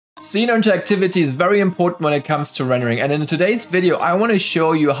Scene interactivity is very important when it comes to rendering, and in today's video I want to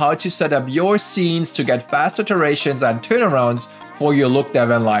show you how to set up your scenes to get fast iterations and turnarounds for your look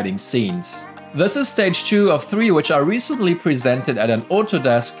dev and lighting scenes. This is stage 2 of 3 which I recently presented at an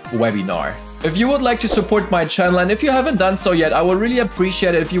Autodesk webinar. If you would like to support my channel, and if you haven't done so yet, I would really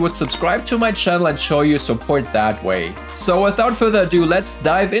appreciate it if you would subscribe to my channel and show your support that way. So without further ado, let's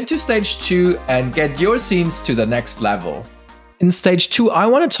dive into stage 2 and get your scenes to the next level. In stage 2, I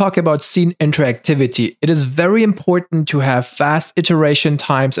want to talk about scene interactivity. It is very important to have fast iteration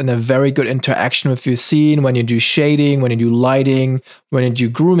times and a very good interaction with your scene when you do shading, when you do lighting, when you do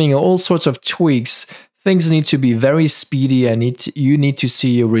grooming, all sorts of tweaks. Things need to be very speedy and you need to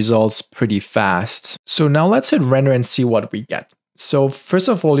see your results pretty fast. So now let's hit render and see what we get. So first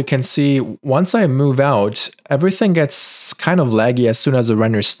of all, you can see once I move out, everything gets kind of laggy as soon as the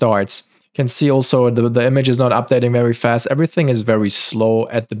render starts. You can see also the image is not updating very fast. Everything is very slow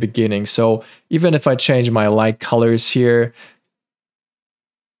at the beginning. So even if I change my light colors here,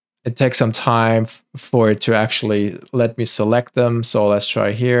 it takes some time for it to actually let me select them. So let's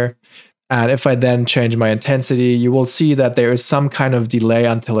try here. And if I then change my intensity, you will see that there is some kind of delay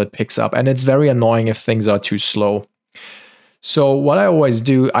until it picks up. And it's very annoying if things are too slow. So what I always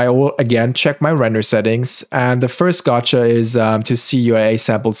do, I will again check my render settings. And the first gotcha is to see your A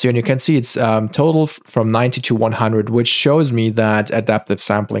samples here. And you can see it's total from 90 to 100, which shows me that adaptive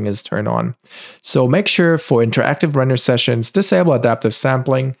sampling is turned on. So make sure for interactive render sessions, disable adaptive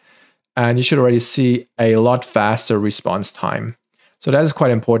sampling. And you should already see a lot faster response time. So that is quite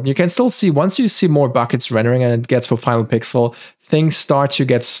important. You can still see once you see more buckets rendering and it gets for final pixel, things start to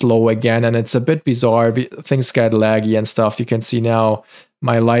get slow again and it's a bit bizarre. Things get laggy and stuff. You can see now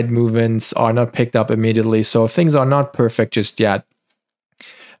my light movements are not picked up immediately. So things are not perfect just yet.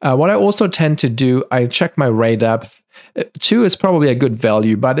 What I also tend to do, I check my ray depth. 2 is probably a good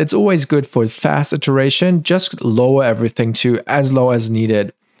value, but it's always good for fast iteration. Just lower everything to as low as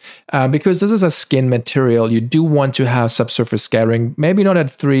needed. Because this is a skin material, you do want to have subsurface scattering, maybe not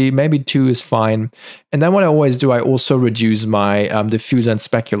at 3, maybe 2 is fine. And then what I always do, I also reduce my diffuse and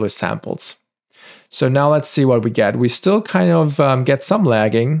specular samples. So now let's see what we get. We still kind of get some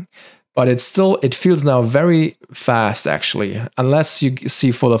lagging, but it feels now very fast actually. Unless you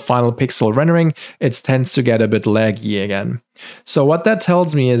see for the final pixel rendering, it tends to get a bit laggy again. So what that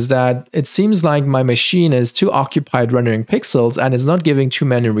tells me is that it seems like my machine is too occupied rendering pixels and it's not giving too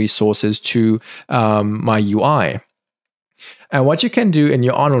many resources to my UI. And what you can do in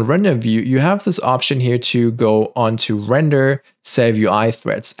your Arnold render view, you have this option here to go on to render, save UI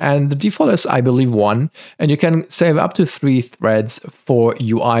threads. And the default is, I believe, 1. And you can save up to 3 threads for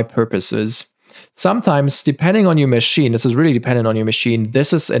UI purposes. Sometimes, depending on your machine, this is really dependent on your machine,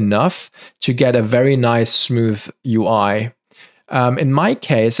 this is enough to get a very nice, smooth UI. In my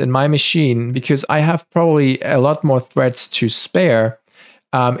case, in my machine, because I have probably a lot more threads to spare,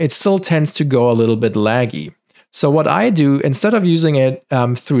 it still tends to go a little bit laggy. So what I do, instead of using it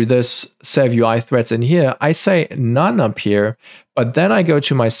through this save UI threads in here, I say none up here, but then I go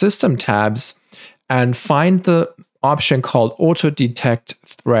to my system tabs and find the option called auto detect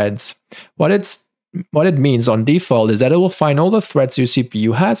threads. What it means on default is that it will find all the threads your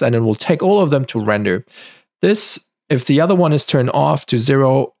CPU has and it will take all of them to render. This, if the other one is turned off to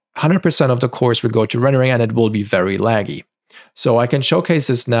 0, 100% of the cores will go to rendering and it will be very laggy. So I can showcase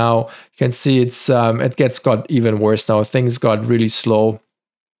this now. You can see it got even worse now. Things got really slow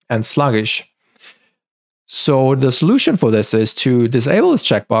and sluggish. So the solution for this is to disable this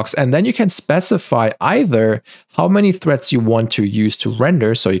checkbox, and then you can specify either how many threads you want to use to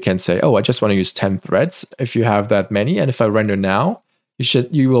render. So you can say, oh, I just want to use 10 threads if you have that many. And if I render now,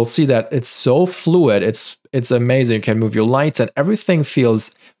 you will see that it's so fluid. It's amazing. You can move your lights and everything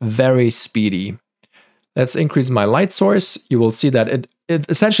feels very speedy. Let's increase my light source. You will see that it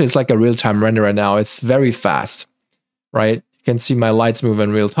essentially is like a real-time renderer now. It's very fast, right? You can see my lights move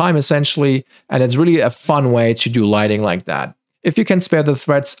in real time essentially, and it's really a fun way to do lighting like that. If you can spare the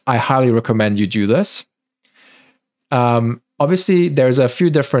threads, I highly recommend you do this. Obviously, there's a few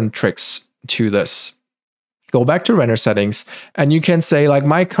different tricks to this. Go back to render settings, and you can say, like,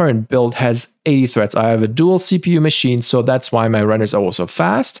 my current build has 80 threads. I have a dual CPU machine, so that's why my renders are also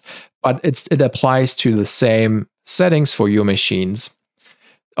fast. But it applies to the same settings for your machines.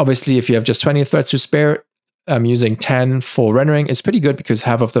 Obviously, if you have just 20 threads to spare, using 10 for rendering is pretty good because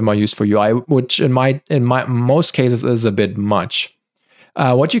half of them are used for UI, which in most cases is a bit much.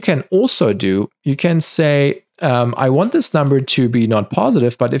 What you can also do, you can say, I want this number to be not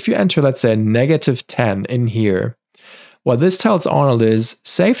positive, but if you enter, let's say, -10 in here, what this tells Arnold is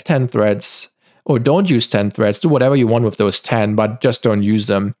save 10 threads, or don't use 10 threads. Do whatever you want with those 10, but just don't use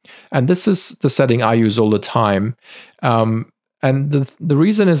them. And this is the setting I use all the time. And the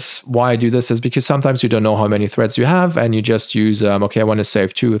reason is why I do this is because sometimes you don't know how many threads you have and you just use, okay, I want to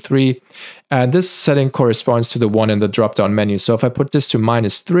save 2 or 3. And this setting corresponds to the one in the drop-down menu. So if I put this to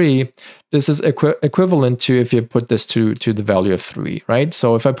 -3, this is equivalent to if you put this to the value of 3, right?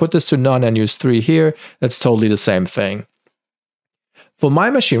 So if I put this to none and use 3 here, that's totally the same thing. For my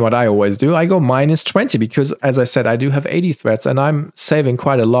machine, what I always do, I go -20 because, as I said, I do have 80 threads and I'm saving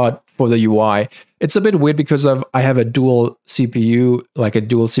quite a lot for the UI. It's a bit weird because I have a dual CPU, like a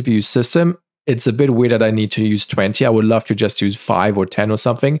dual CPU system. It's a bit weird that I need to use 20. I would love to just use 5 or 10 or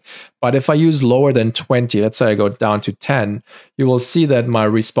something. But if I use lower than 20, let's say I go down to 10, you will see that my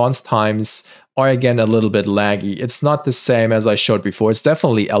response times are again a little bit laggy. It's not the same as I showed before. It's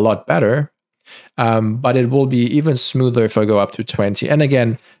definitely a lot better. But it will be even smoother if I go up to 20. And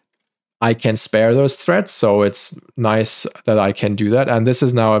again, I can spare those threads, so it's nice that I can do that. And this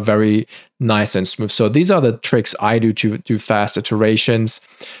is now a very nice and smooth. So these are the tricks I do to do fast iterations.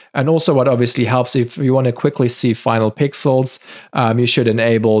 And also what obviously helps, if you want to quickly see final pixels, you should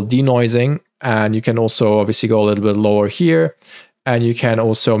enable denoising. And you can also obviously go a little bit lower here. And you can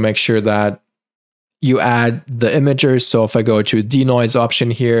also make sure that you add the imagers. So if I go to denoise option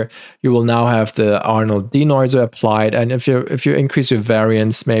here, you will now have the Arnold denoiser applied. And if you increase your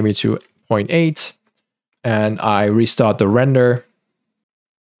variance maybe to 0.8 and I restart the render,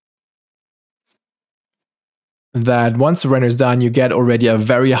 that once the render is done, you get already a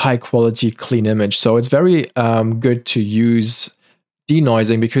very high quality clean image. So it's very good to use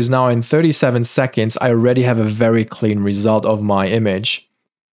denoising because now in 37 seconds, I already have a very clean result of my image.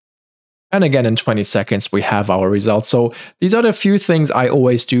 And again, in 20 seconds, we have our results. So these are the few things I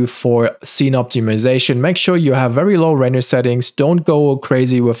always do for scene optimization. Make sure you have very low render settings. Don't go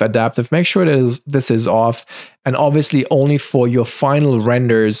crazy with adaptive. Make sure that this is off. And obviously only for your final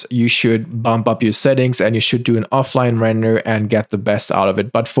renders, you should bump up your settings and you should do an offline render and get the best out of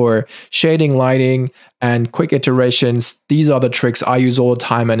it. But for shading, lighting, and quick iterations, these are the tricks I use all the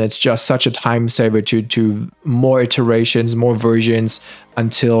time. And it's just such a time saver to do more iterations, more versions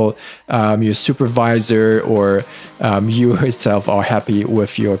until your supervisor or you itself are happy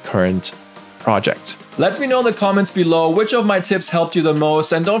with your current project. Let me know in the comments below which of my tips helped you the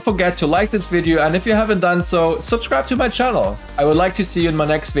most, and don't forget to like this video, and if you haven't done so, subscribe to my channel. I would like to see you in my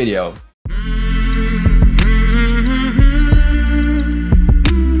next video.